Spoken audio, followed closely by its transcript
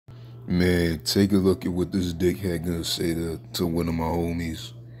Man, take a look at what this dickhead gonna say to one of my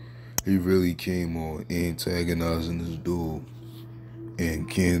homies. He really came on antagonizing this dude. And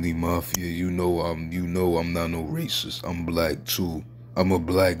Candy Mafia, you know I'm not no racist. I'm black too. I'm a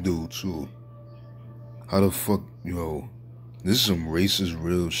black dude too. How the fuck, this is some racist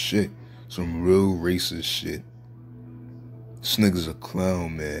real shit. Some real racist shit. This nigga's a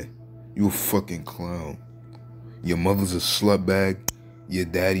clown, man. You a fucking clown. Your mother's a slut bag. Your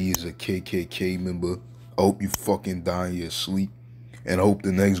daddy is a KKK member. I hope you fucking die in your sleep. And I hope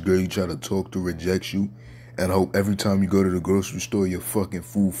the next girl you try to talk to rejects you. And I hope every time you go to the grocery store, your fucking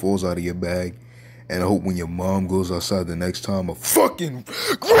food falls out of your bag. And I hope when your mom goes outside the next time, a fucking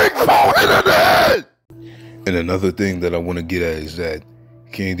great phone in the head! And another thing that I want to get at is that,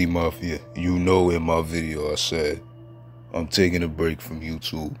 Candy Mafia, you know in my video I said, I'm taking a break from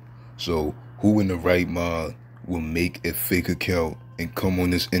YouTube. So, who in the right mind will make a fake account and come on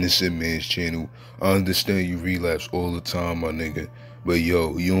this innocent man's channel? I understand you relapse all the time, my nigga. But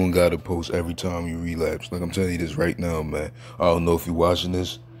yo, you don't gotta post every time you relapse. Like I'm telling you this right now, man. I don't know if you're watching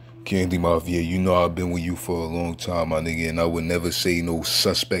this. Candy Mafia, you know I've been with you for a long time, my nigga, and I would never say no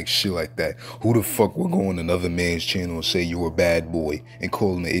suspect shit like that. Who the fuck would go on another man's channel and say you're a bad boy and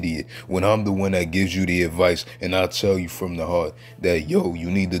call him an idiot when I'm the one that gives you the advice and I tell you from the heart that, yo, you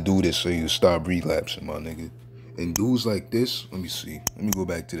need to do this so you stop relapsing, my nigga. And dudes like this, let me see. Let me go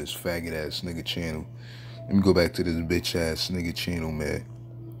back to this faggot ass nigga channel. Let me go back to this bitch ass nigga channel, man.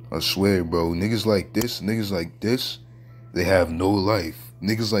 I swear, bro, niggas like this, they have no life.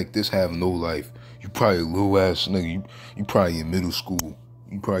 Niggas like this have no life. You probably a little ass nigga. You probably in middle school.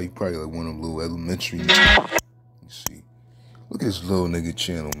 You probably like one of them little elementary. You see, look at this little nigga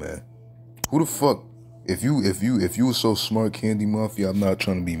channel, man. Who the fuck? If you were so smart, Candy Mafia, I'm not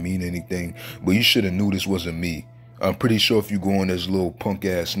trying to be mean or anything, but you should have knew this wasn't me. I'm pretty sure if you go on this little punk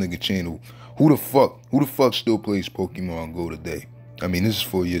ass nigga channel, who the fuck still plays Pokemon Go today? I mean, this is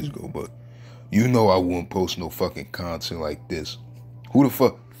 4 years ago, but you know I wouldn't post no fucking content like this. Who the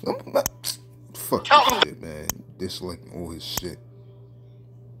fuck? Fuck this shit, man. Disliking all his shit.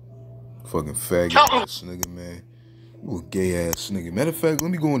 Fucking faggot ass nigga, man. You a gay ass nigga. Matter of fact,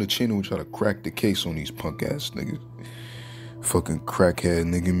 let me go on the channel and try to crack the case on these punk ass niggas. Fucking crackhead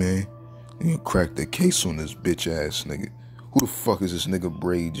nigga, man. You crack the case on this bitch ass nigga. Who the fuck is this nigga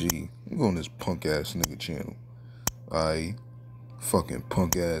Braid G? You go on this punk ass nigga channel. Aight. Fucking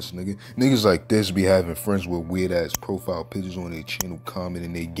punk ass nigga. Niggas like this be having friends with weird ass profile pictures on their channel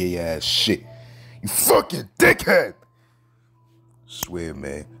commenting they gay ass shit. You fucking dickhead! Swear,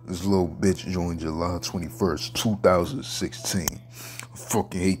 man. This little bitch joined July 21st, 2016. I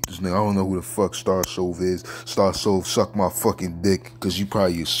fucking hate this nigga. I don't know who the fuck Star Sove is. Star Sove suck my fucking dick, cause you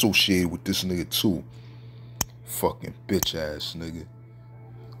probably associated with this nigga too. Fucking bitch ass nigga.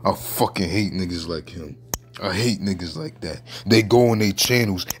 I fucking hate niggas like him. I hate niggas like that. They go on their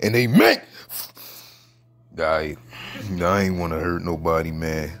channels and they make... I ain't want to hurt nobody,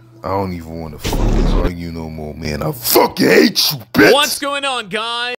 man. I don't even want to fucking argue no more, man. I fucking hate you, bitch! What's going on, guys?